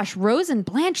 oh my gosh, Rose and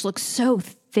Blanche look so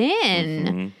thin.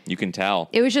 Mm-hmm. You can tell.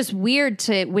 It was just weird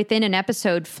to, within an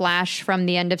episode, flash from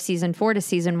the end of season 4 to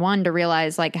season 1 to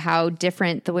realize like how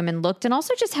different the women looked and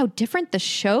also just how different the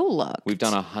show looked. We've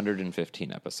done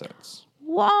 115 episodes.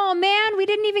 Whoa, man, we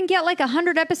didn't even get like a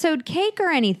 100-episode cake or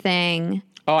anything.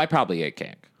 Oh, I probably ate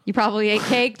cake. You probably ate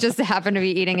cake, just happened to be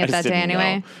eating it that day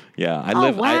anyway. Know. Yeah, I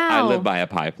wow. live by a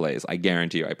pie place. I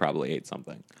guarantee you I probably ate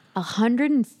something.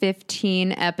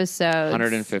 115 episodes.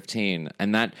 115.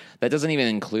 And that doesn't even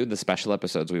include the special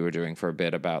episodes we were doing for a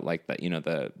bit about like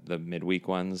the midweek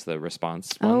ones, the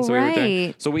response ones that we were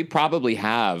doing. So we probably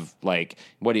have like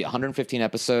 115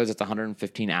 episodes, it's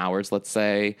 115 hours, let's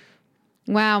say.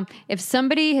 Wow. If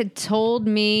somebody had told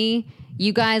me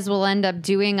you guys will end up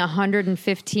doing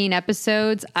 115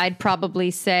 episodes, I'd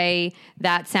probably say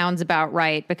that sounds about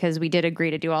right because we did agree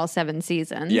to do all 7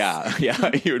 seasons. Yeah.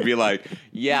 You would be like,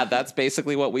 yeah, that's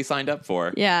basically what we signed up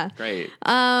for. Yeah. Great.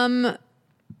 Oh,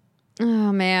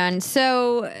 man.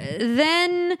 So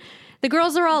then the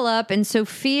girls are all up and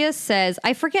Sophia says,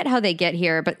 I forget how they get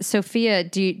here, but Sophia,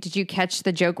 did you catch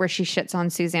the joke where she shits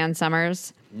on Suzanne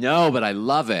Summers? No, but I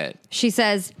love it. She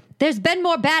says, there's been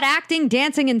more bad acting,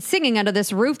 dancing, and singing under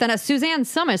this roof than a Suzanne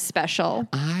Summers special.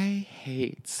 I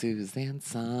hate Suzanne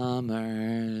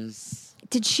Summers.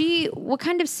 What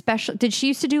kind of special, did she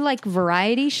used to do like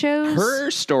variety shows?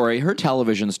 Her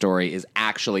television story is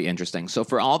actually interesting. So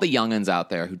for all the youngins out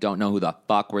there who don't know who the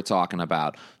fuck we're talking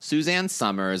about, Suzanne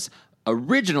Summers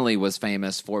originally was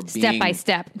famous for being... Step by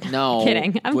Step. No. I'm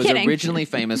kidding. Was originally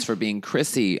famous for being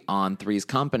Chrissy on Three's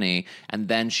Company, and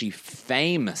then she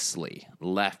famously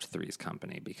left Three's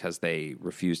Company because they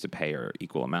refused to pay her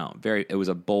equal amount. It was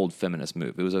a bold feminist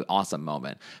move. It was an awesome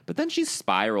moment. But then she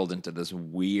spiraled into this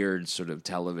weird sort of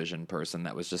television person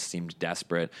that just seemed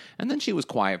desperate. And then she was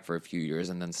quiet for a few years,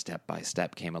 and then Step by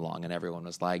Step came along, and everyone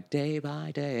was like, day by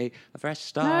day, a fresh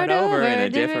start over in a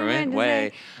different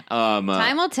way.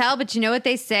 Time will tell, but you know what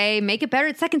they say, make it better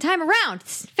the second time around.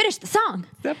 Finish the song.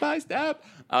 Step by step.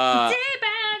 Day by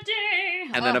day.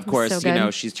 And then, of course,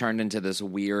 so she's turned into this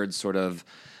weird sort of,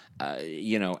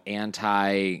 anti-chemo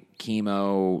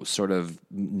sort of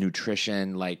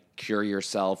nutrition, like cure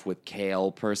yourself with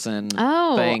kale person.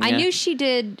 Oh, thing. I knew she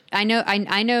did. I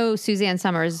know Suzanne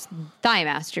Summers, Thigh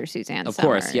Master Suzanne Summers. Of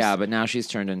course, yeah, but now she's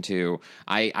turned into,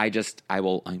 I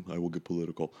will get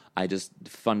political. I just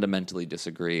fundamentally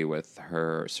disagree with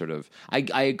her sort of,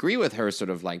 I agree with her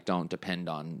sort of like, don't depend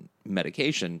on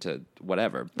medication to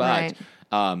whatever. But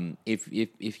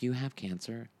if you have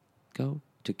cancer, go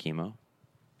to chemo.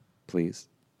 Please.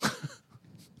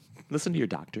 Listen to your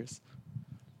doctors.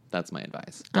 That's my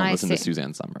advice. Don't listen to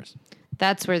Suzanne Summers.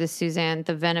 That's where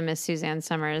the venomous Suzanne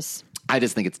Summers. I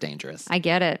just think it's dangerous. I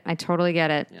get it. I totally get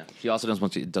it. Yeah. She also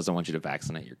doesn't want you to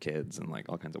vaccinate your kids and like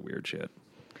all kinds of weird shit.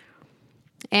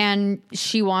 And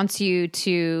she wants you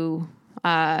to,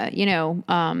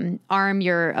 arm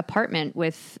your apartment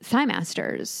with Thigh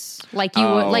Masters, like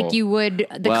you would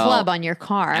the club on your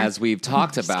car. As we've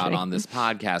talked about on this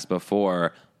podcast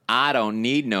before, I don't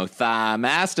need no Thigh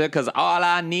Master because all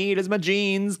I need is my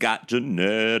genes. Got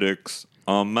genetics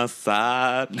on my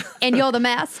side. And you're the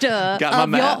master of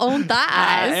your own thighs.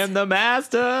 I am the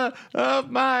master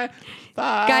of my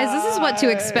thighs. Guys, this is what to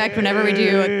expect whenever we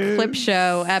do a clip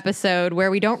show episode where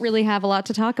we don't really have a lot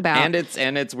to talk about. And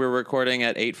it's we're recording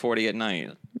at 8:40 at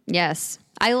night. Yes.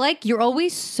 You're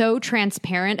always so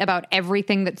transparent about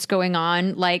everything that's going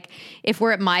on. Like, if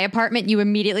we're at my apartment, you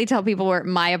immediately tell people we're at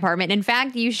my apartment. In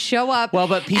fact, you show up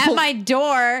at my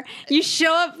door. You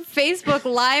show up Facebook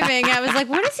living. I was like,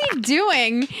 what is he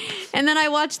doing? And then I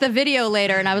watched the video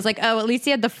later, and I was like, oh, at least he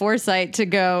had the foresight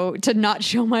to not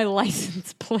show my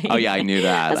license plate. Oh, yeah, I knew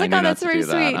that. I was like, I knew that's very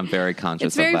sweet. That. I'm very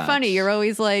conscious of that. It's very funny. You're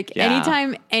always like,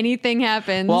 anytime anything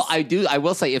happens. Well, I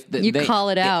will say, if you call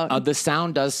it out. The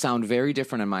sound does sound very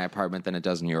different in my apartment than it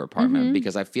does in your apartment,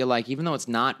 because I feel like even though it's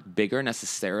not bigger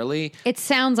necessarily, it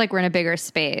sounds like we're in a bigger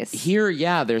space. Here,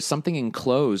 there's something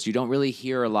enclosed. You don't really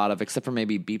hear a lot of, except for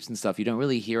maybe beeps and stuff, you don't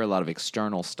really hear a lot of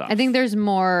external stuff. I think there's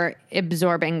more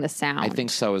absorbing the sound. I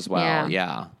think so as well,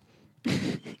 yeah.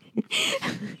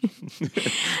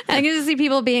 I get to see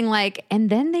people being like, and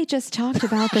then they just talked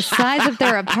about the size of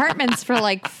their apartments for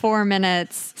like 4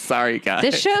 minutes. Sorry, guys.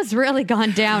 This show's really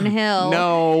gone downhill.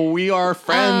 No, we are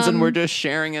friends and we're just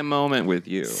sharing a moment with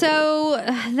you. So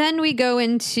then we go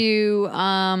into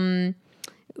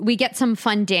we get some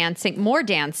fun dancing, more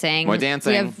dancing. More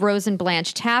dancing. We have Rose and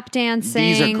Blanche tap dancing.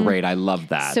 These are great. I love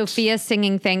that. Sophia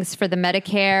singing Thanks for the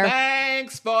Medicare.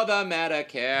 Thanks for the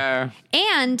Medicare.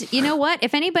 And you know what?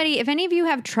 If any of you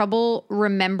have trouble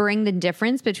remembering the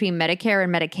difference between Medicare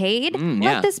and Medicaid,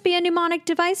 let this be a mnemonic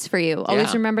device for you.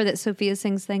 Always remember that Sophia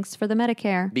sings Thanks for the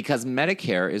Medicare. Because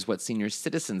Medicare is what senior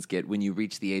citizens get when you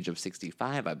reach the age of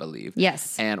 65, I believe.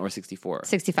 Yes. Or 64.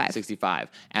 65. 65.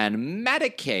 And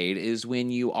Medicaid is when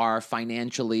you are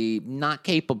financially not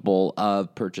capable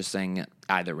of purchasing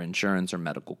either insurance or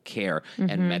medical care.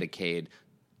 And Medicaid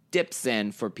dips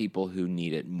in for people who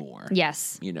need it more.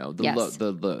 Yes. You know,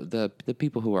 the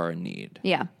people who are in need.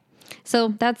 Yeah. So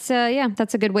that's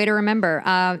a good way to remember.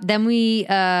 Then we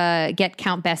get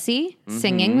Count Bessie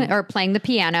singing or playing the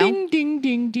piano. Ding, ding,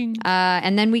 ding, ding.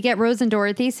 And then we get Rose and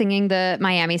Dorothy singing the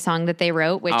Miami song that they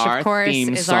wrote, which Our of course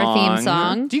theme is our theme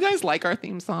song. Do you guys like our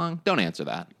theme song? Don't answer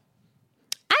that.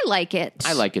 I like it.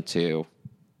 I like it too.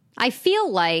 I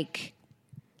feel like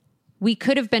we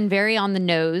could have been very on the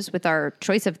nose with our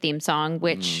choice of theme song,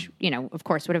 which, of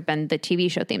course, would have been the TV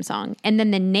show theme song. And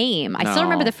then the name. I still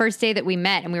remember the first day that we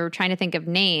met and we were trying to think of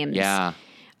names. Yeah.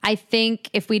 I think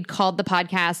if we'd called the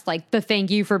podcast like the Thank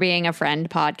You for Being a Friend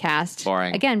podcast.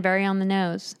 Boring. Again, very on the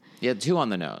nose. Yeah, too on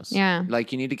the nose. Yeah.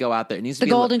 Like you need to go out there. It needs to The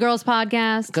be Golden Girls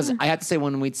podcast. Because I have to say,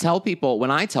 when I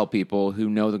tell people who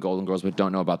know the Golden Girls but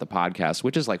don't know about the podcast,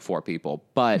 which is like 4 people,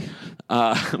 but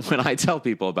when I tell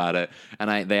people about it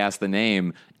and they ask the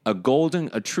name, a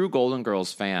true Golden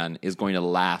Girls fan is going to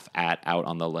laugh out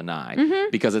on the lanai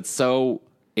because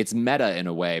it's meta in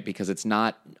a way because it's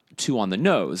not too on the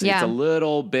nose. Yeah. It's a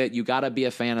little bit, you got to be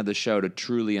a fan of the show to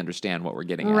truly understand what we're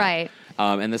getting at. Right.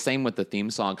 And the same with the theme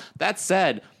song. That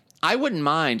said, I wouldn't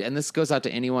mind, and this goes out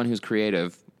to anyone who's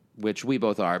creative, which we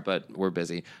both are, but we're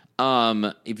busy.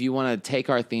 If you want to take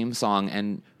our theme song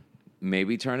and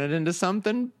maybe turn it into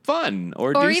something fun,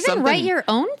 or do even something, write your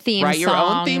own theme write song. your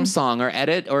own theme song, or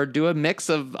edit, or do a mix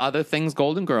of other things,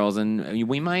 Golden Girls, and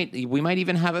we might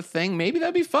even have a thing. Maybe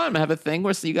that'd be fun. Have a thing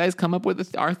where you guys come up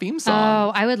with our theme song.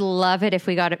 Oh, I would love it if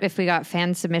we got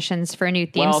fan submissions for a new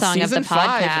theme song of the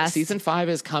podcast. Season 5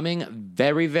 is coming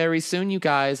very, very soon, you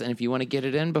guys, and if you want to get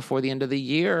it in before the end of the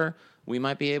year, we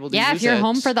might be able to use it. Yeah, if you're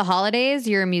home for the holidays,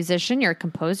 you're a musician, you're a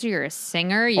composer, you're a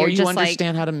singer. You're or you just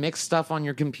understand how to mix stuff on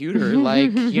your computer. Do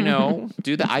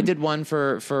that. I did one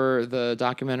for the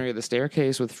documentary of The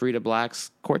Staircase with Frida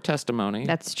Black's court testimony.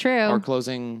 That's true. Or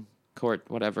closing court,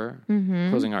 whatever.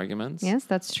 Closing arguments. Yes,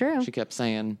 that's true. She kept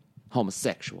saying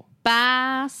homosexual.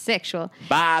 Bisexual.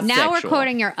 Bisexual. Now we're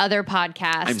quoting your other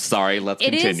podcast. I'm sorry. Let's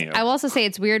continue. I will also say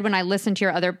it's weird when I listen to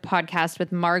your other podcast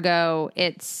with Margot.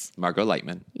 It's Margot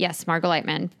Lightman. Yes, Margot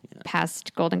Lightman,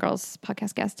 past Golden Girls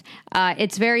podcast guest.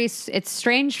 It's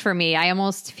strange for me. I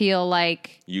almost feel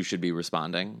like you should be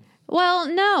responding. Well,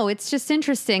 no, it's just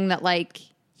interesting that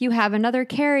you have another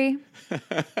Carrie.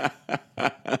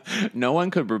 No one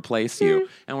could replace you,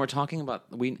 and we're talking about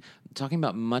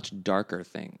much darker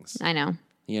things. I know.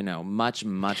 Much,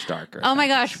 much darker. Oh my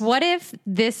gosh. What if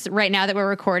this right now that we're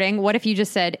recording, what if you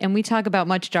just said, and we talk about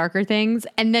much darker things,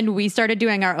 and then we started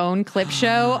doing our own clip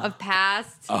show of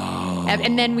past,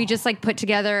 and then we just put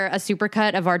together a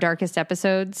supercut of our darkest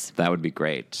episodes? That would be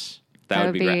great. That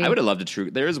would be great. I would have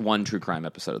loved there is one true crime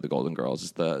episode of The Golden Girls.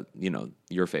 It's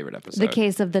your favorite episode. The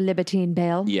Case of the Libertine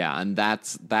Belle. Yeah, and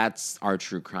that's our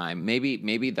true crime.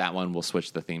 Maybe that one will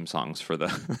switch the theme songs for the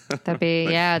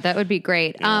that would be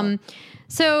great. Yeah.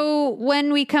 So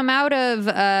when we come out of,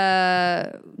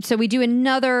 so we do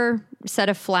another set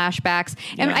of flashbacks,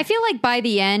 and I feel like by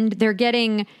the end they're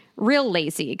getting real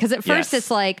lazy because at first it's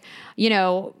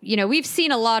we've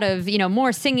seen a lot of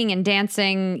more singing and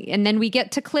dancing, and then we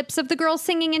get to clips of the girls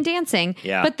singing and dancing.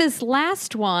 Yeah. But this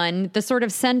last one, the sort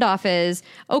of send off is,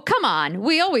 oh come on,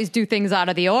 we always do things out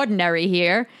of the ordinary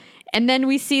here. And then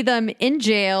we see them in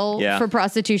jail for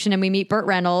prostitution, and we meet Burt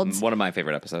Reynolds. One of my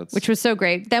favorite episodes. Which was so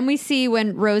great. Then we see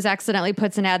when Rose accidentally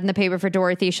puts an ad in the paper for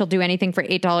Dorothy, she'll do anything for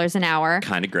 $8 an hour.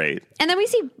 Kind of great. And then we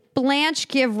see Blanche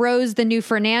give Rose the new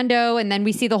Fernando, and then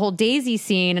we see the whole Daisy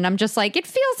scene, and I'm just like, it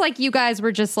feels like you guys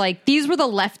were just like, these were the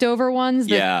leftover ones.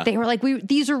 That they were like,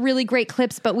 these are really great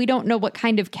clips, but we don't know what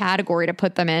kind of category to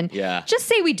put them in. Yeah. Just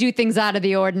say we do things out of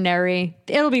the ordinary.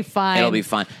 It'll be fine. It'll be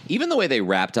fun. Even the way they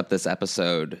wrapped up this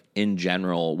episode in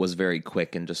general was very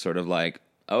quick and just sort of like,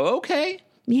 oh, okay.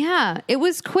 Yeah, it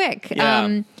was quick.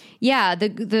 Yeah.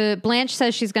 The Blanche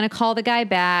says she's going to call the guy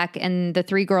back, and the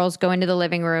 3 girls go into the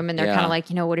living room, and they're kind of like,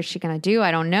 what is she going to do? I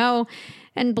don't know.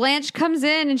 And Blanche comes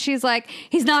in and she's like,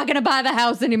 he's not going to buy the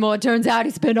house anymore. It turns out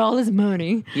he spent all his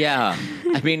money. Yeah.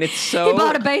 I mean, it's so... He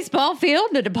bought a baseball field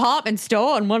and a department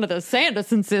store and one of the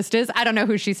Sanderson sisters. I don't know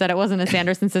who she said. It wasn't a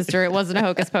Sanderson sister. It wasn't a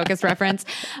Hocus Pocus reference.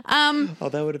 Oh,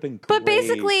 that would have been great. But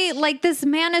basically, like, this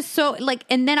man is so, like,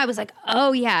 and then I was like,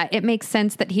 oh, yeah, it makes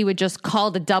sense that he would just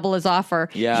call to double his offer.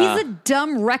 Yeah. He's a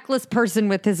dumb, reckless person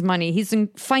with his money. He's a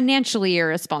financially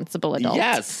irresponsible adult.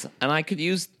 Yes. And I could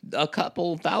use a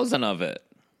couple thousand of it.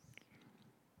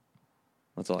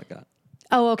 That's all I got.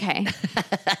 Oh, okay.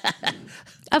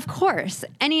 Of course.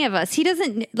 Any of us. He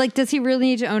doesn't, like, does he really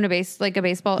need to own a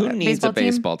baseball Who needs baseball a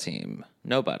baseball team?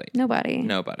 Nobody. Nobody.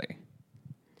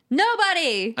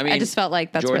 I mean, I just felt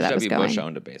like that's George where that was W. going. Bush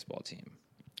owned a baseball team.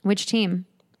 Which team?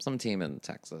 Some team in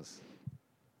Texas.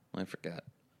 I forget.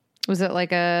 Was it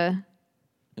like a,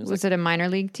 was it a minor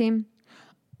league team?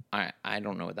 I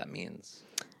don't know what that means.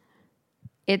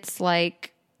 It's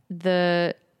like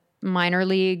the minor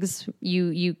leagues,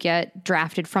 you get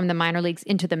drafted from the minor leagues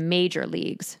into the major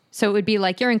leagues. So it would be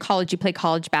like you're in college, you play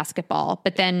college basketball,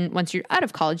 but then once you're out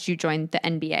of college, you join the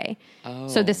NBA. Oh.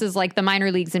 So this is like the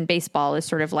minor leagues in baseball is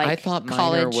sort of like I thought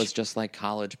college. minor was just like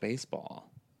college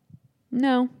baseball.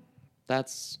 No.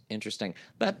 That's interesting.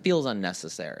 That feels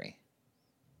unnecessary.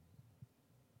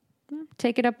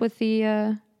 Take it up with the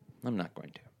I'm not going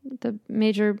to. the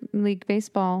Major League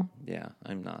Baseball Yeah,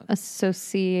 I'm not.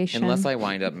 Association. Unless I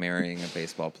wind up marrying a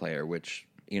baseball player, which,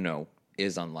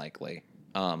 is unlikely.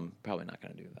 Probably not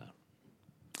going to do that.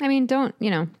 I mean, don't,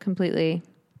 completely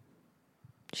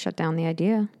shut down the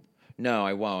idea. No,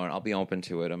 I won't. I'll be open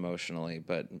to it emotionally,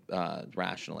 but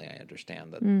rationally, I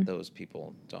understand that those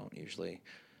people I don't usually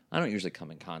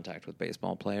come in contact with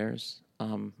baseball players.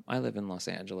 I live in Los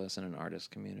Angeles in an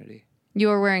artist community. You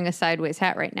are wearing a sideways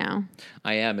hat right now.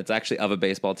 I am. It's actually of a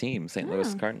baseball team, St.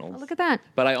 Louis Cardinals. Oh, look at that.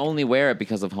 But I only wear it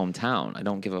because of hometown. I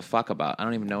don't give a fuck about. I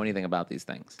don't even know anything about these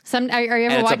things. Are you ever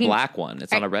And walking? it's a black one.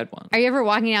 It's not a red one. Are you ever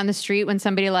walking down the street when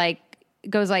somebody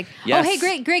goes like, Yes. "Oh,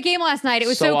 hey, great game last night. It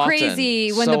was So so often.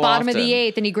 crazy when So the bottom of often. the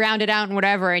eighth and he grounded out and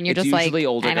whatever," and you're It's just like, usually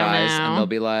older I don't guys, know. and they'll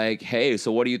be like, "Hey,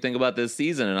 so what do you think about this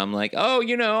season?" And I'm like, "Oh,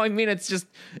 I mean, it's just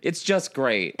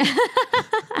great.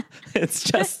 It's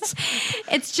just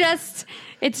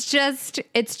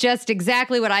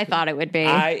exactly what I thought it would be."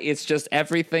 It's just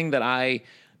everything that I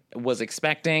was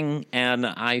expecting, and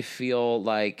I feel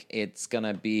like it's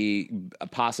gonna be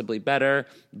possibly better,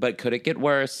 but could it get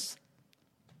worse?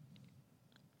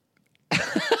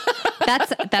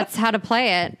 That's how to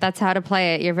play it. That's how to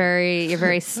play it. You're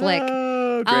very slick.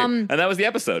 Great. And that was the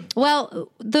episode.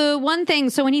 Well, the one thing,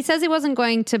 so when he says he wasn't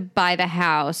going to buy the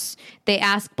house, they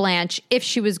ask Blanche if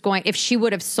she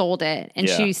would have sold it. And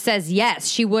she says, yes,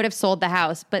 she would have sold the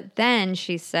house. But then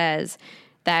she says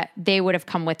that they would have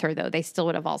come with her, though. They still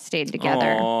would have all stayed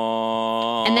together.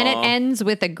 Aww. And then it ends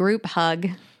with a group hug.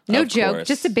 No Of joke, course.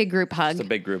 just a big group hug. It's a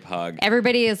big group hug.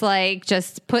 Everybody is like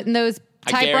just putting those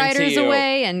I guarantee typewriters you,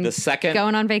 away and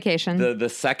going on vacation. The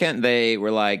second they were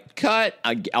like, cut,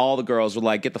 all the girls were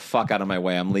like, get the fuck out of my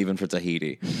way. I'm leaving for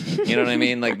Tahiti. You know what I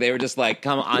mean? Like, they were just like,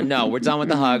 come on, no, we're done with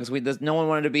the hugs. No one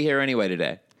wanted to be here anyway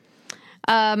today.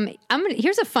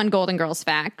 Here's a fun Golden Girls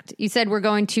fact. You said we're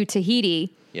going to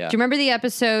Tahiti. Yeah. Do you remember the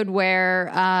episode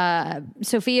where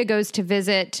Sophia goes to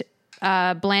visit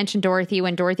Blanche and Dorothy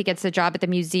when Dorothy gets the job at the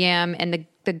museum, and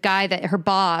the guy that her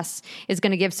boss is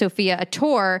going to give Sophia a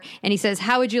tour, and he says,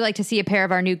 "How would you like to see a pair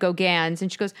of our new Gauguins?"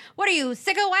 And she goes, "What are you,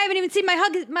 sicko? I haven't even seen my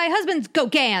husband's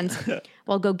Gauguins."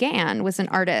 Well, Gauguin was an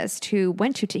artist who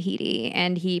went to Tahiti,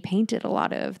 and he painted a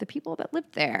lot of the people that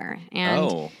lived there.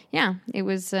 And yeah, it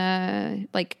was lots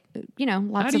How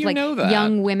do of you like know that?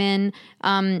 young women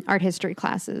art history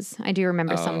classes. I do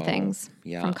remember some things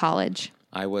from college.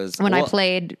 When I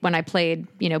played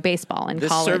baseball in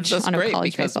college serves us on a great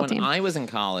college because baseball when team. I was in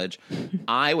college,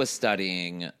 I was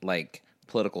studying like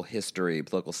political history,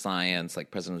 political science,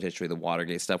 like presidential history, the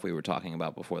Watergate stuff we were talking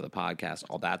about before the podcast,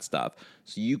 all that stuff.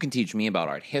 So you can teach me about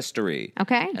art history.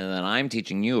 Okay. And then I'm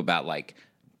teaching you about like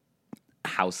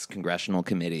House congressional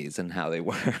committees and how they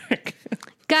work.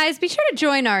 Guys, be sure to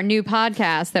join our new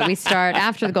podcast that we start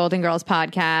after the Golden Girls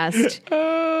podcast,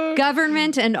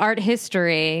 Government and Art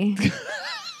History.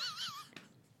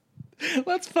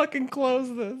 Let's fucking close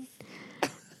this.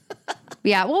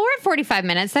 Yeah, well, we're at 45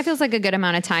 minutes. That feels like a good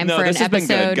amount of time for an this has episode.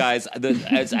 been good, guys.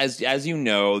 As you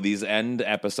know, these end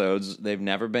episodes, they've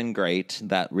never been great.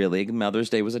 That really,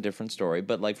 Mother's Day was a different story.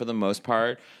 But like for the most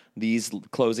part, these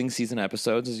closing season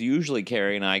episodes is usually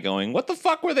Carrie and I going, what the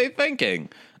fuck were they thinking?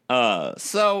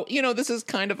 So, this is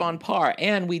kind of on par.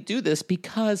 And we do this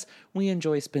because we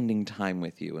enjoy spending time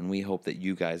with you. And we hope that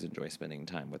you guys enjoy spending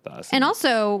time with us. And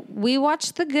also, we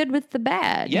watch the good with the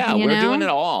bad. Yeah, we're doing it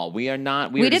all. We are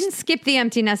not. We didn't skip the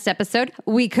empty nest episode.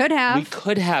 We could have. We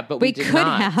could have, but we did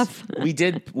not.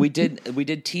 We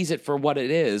did tease it for what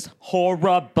it is.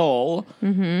 Horrible.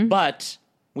 Mm-hmm. But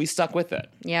we stuck with it.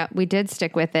 Yeah, we did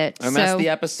stick with it. And that's the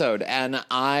episode. And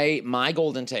my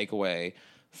golden takeaway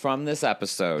from this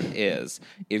episode is,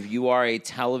 if you are a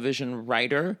television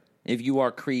writer, if you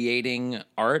are creating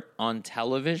art on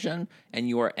television and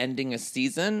you are ending a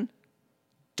season,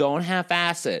 don't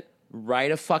half-ass it.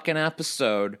 Write a fucking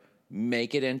episode,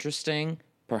 make it interesting,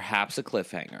 perhaps a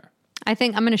cliffhanger. I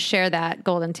think I'm going to share that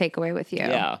golden takeaway with you.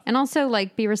 Yeah. And also,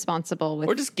 be responsible with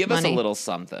Or just give money. us a little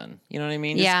something. You know what I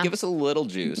mean? Just give us a little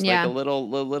juice. Yeah. Like a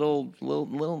little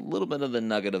bit of the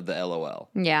nugget of the LOL.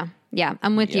 Yeah. Yeah.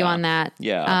 I'm with you on that.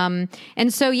 Yeah.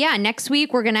 And so, next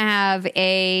week we're going to have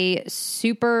a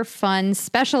super fun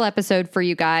special episode for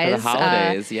you guys. For the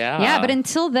holidays, yeah. Yeah. But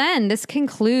until then, this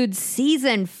concludes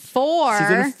season 4.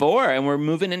 Season 4. And we're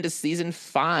moving into season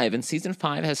 5. And season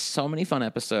 5 has so many fun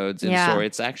episodes. And so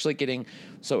it's actually getting...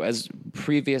 So as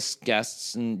previous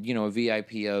guests and, a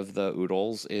VIP of the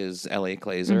Oodles is L.A.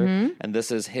 Glazer. Mm-hmm. And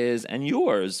this is his and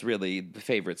yours, really,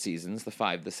 favorite seasons, the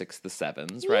 5, the 6, the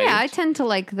 7s, right? Yeah, I tend to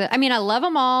like I love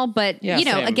them all, but,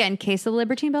 same. Again, Case of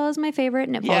Libertine Belle is my favorite,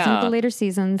 and it falls into the later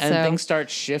seasons. And so. things start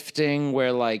shifting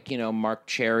where, Mark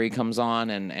Cherry comes on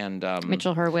and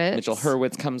Mitchell Hurwitz. Mitchell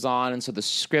Hurwitz comes on, and so the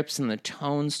scripts and the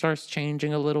tone starts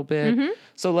changing a little bit. Mm-hmm.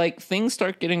 So, things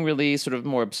start getting really sort of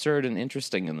more absurd and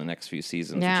interesting in the next few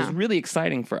seasons, which is really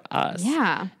exciting for us.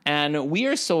 Yeah. And we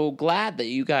are so glad that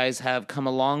you guys have come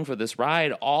along for this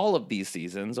ride all of these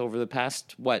seasons over the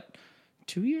past,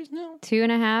 2 years now?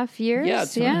 2.5 years? Yeah,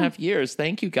 2.5 years.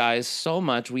 Thank you guys so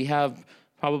much. We have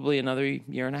probably another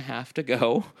year and a half to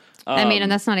go.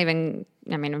 And that's not even...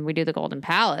 when we do the Golden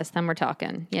Palace, then we're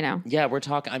talking, Yeah, we're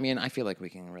talking... I feel like we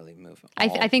can really move...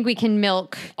 I think we can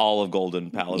milk... all of Golden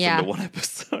Palace into one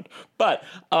episode. But,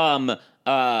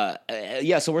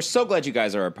 so we're so glad you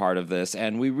guys are a part of this,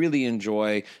 and we really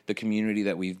enjoy the community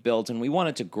that we've built, and we want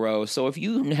it to grow. So if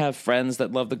you have friends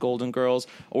that love the Golden Girls,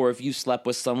 or if you slept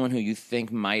with someone who you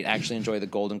think might actually enjoy the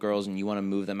Golden Girls and you want to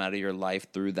move them out of your life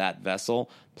through that vessel,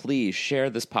 please share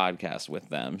this podcast with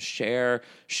them. Share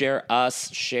us,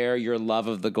 share your love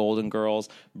of the Golden Girls,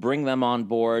 bring them on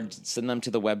board, send them to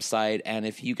the website, and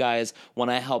if you guys want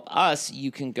to help us,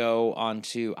 you can go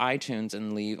onto iTunes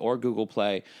and leave, or Google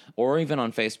Play, or even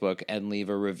on Facebook, and leave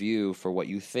a review for what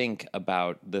you think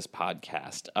about this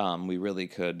podcast. We really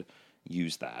could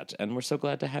use that, and we're so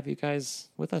glad to have you guys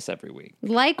with us every week.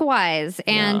 Likewise.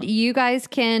 And you guys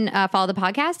can follow the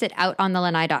podcast at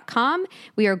outonthelanai.com.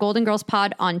 We are Golden Girls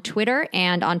Pod on Twitter,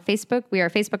 and on Facebook we are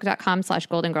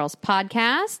facebook.com/Golden Girls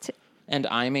Podcast. And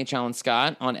I'm H. Alan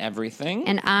Scott on everything.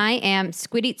 And I am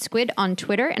Squid Eat Squid on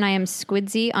Twitter, and I am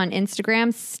Squidsy on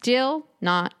Instagram. Still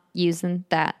not using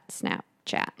that Snapchat.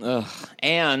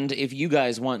 And if you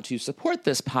guys want to support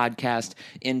this podcast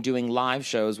in doing live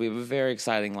shows, we have a very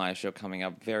exciting live show coming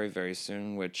up very, very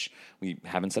soon, which we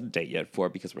haven't set a date yet for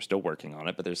because we're still working on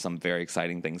it, but there's some very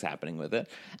exciting things happening with it.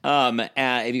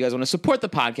 If you guys want to support the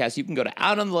podcast, you can go to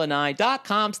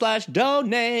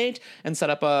outonthelanai.com/donate and set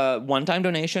up a one-time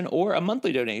donation or a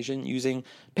monthly donation using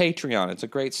Patreon. It's a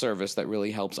great service that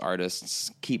really helps artists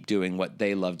keep doing what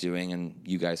they love doing, and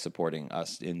you guys supporting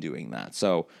us in doing that.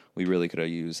 So we really could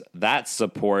use that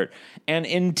support. And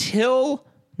until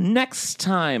next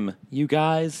time, you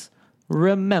guys,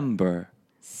 remember,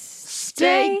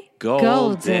 stay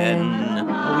golden.